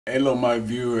Hello, my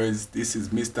viewers. This is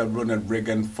Mr. Ronald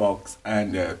Regan Fox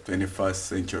and 21st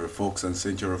Century Fox and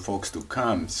Century Fox to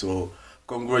come. So,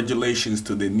 congratulations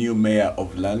to the new mayor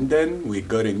of London. We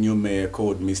got a new mayor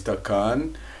called Mr.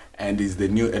 Khan, and is the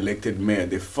new elected mayor,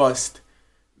 the first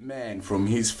man from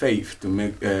his faith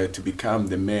to become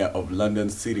the mayor of London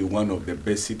City, one of the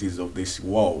best cities of this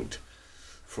world.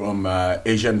 From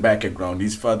Asian background,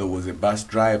 his father was a bus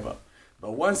driver.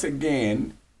 But once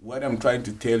again, what I'm trying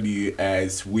to tell you,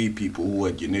 as we people who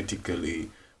are genetically,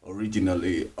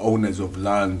 originally owners of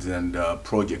lands and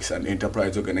projects and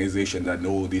enterprise organizations and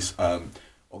all these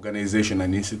organizations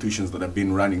and institutions that have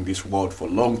been running this world for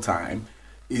a long time,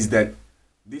 is that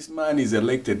this man is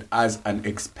elected as an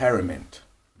experiment,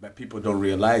 but people don't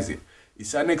realize it.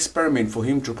 It's an experiment for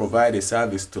him to provide a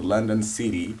service to London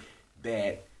City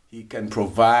that he can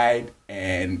provide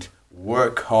and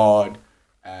work hard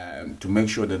to make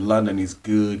sure that London is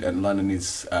good and London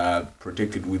is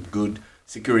protected with good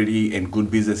security and good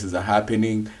businesses are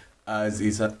happening as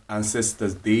his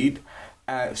ancestors did.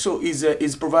 So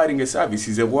he's providing a service.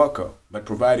 He's a worker, but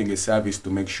providing a service to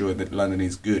make sure that London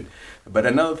is good. But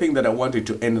another thing that I wanted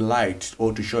to enlighten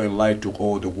or to show light to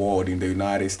all the world, in the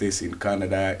United States, in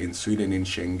Canada, in Sweden, in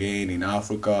Schengen, in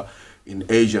Africa, in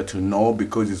Asia, to know,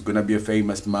 because he's going to be a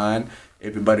famous man.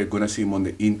 Everybody going to see him on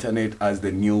the internet as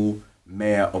the new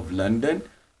mayor of London,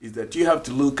 is that you have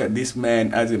to look at this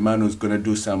man as a man who's going to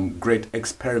do some great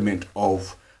experiment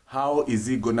of how is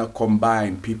he going to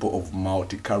combine people of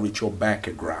multicultural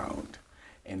background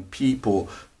and people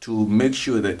to make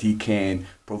sure that he can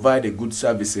provide a good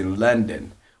service in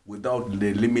London without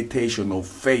the limitation of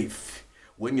faith.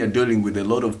 When you're dealing with a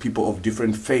lot of people of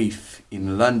different faith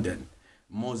in London,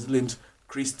 Muslims,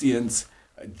 Christians,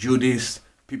 Judaism,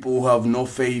 people who have no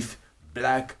faith,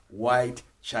 black, white,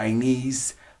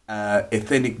 Chinese,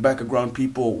 ethnic background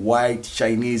people, white,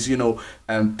 Chinese,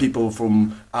 people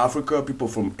from Africa, people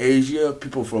from Asia,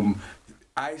 people from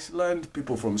Iceland,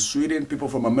 people from Sweden, people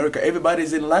from America.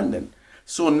 Everybody's in London.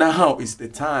 So now is the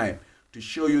time to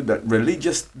show you that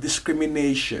religious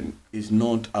discrimination is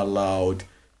not allowed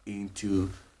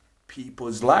into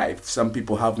people's life. Some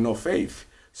people have no faith.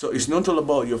 So it's not all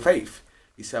about your faith.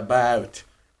 It's about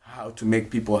how to make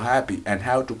people happy and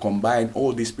how to combine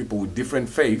all these people with different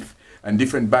faith and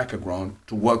different background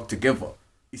to work together.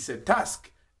 It's a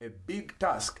task, a big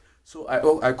task. So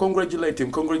I congratulate him.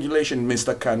 Congratulations,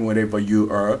 Mr. Khan, wherever you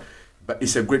are. But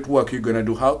it's a great work you're going to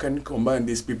do. How can you combine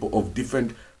these people of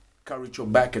different cultural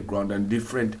background and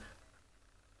different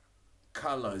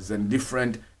colors and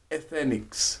different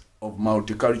ethnics of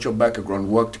multicultural background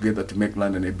work together to make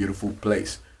London a beautiful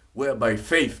place, whereby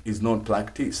faith is not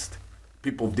practiced?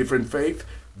 People of different faith,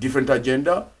 different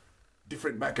agenda,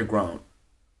 different background.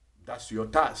 That's your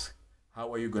task.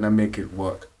 How are you going to make it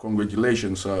work?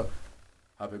 Congratulations, sir.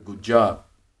 Have a good job.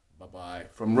 Bye-bye.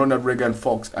 From Ronald Regan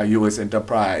Fox, a U.S.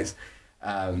 enterprise.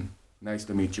 Nice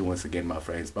to meet you once again, my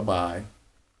friends. Bye-bye.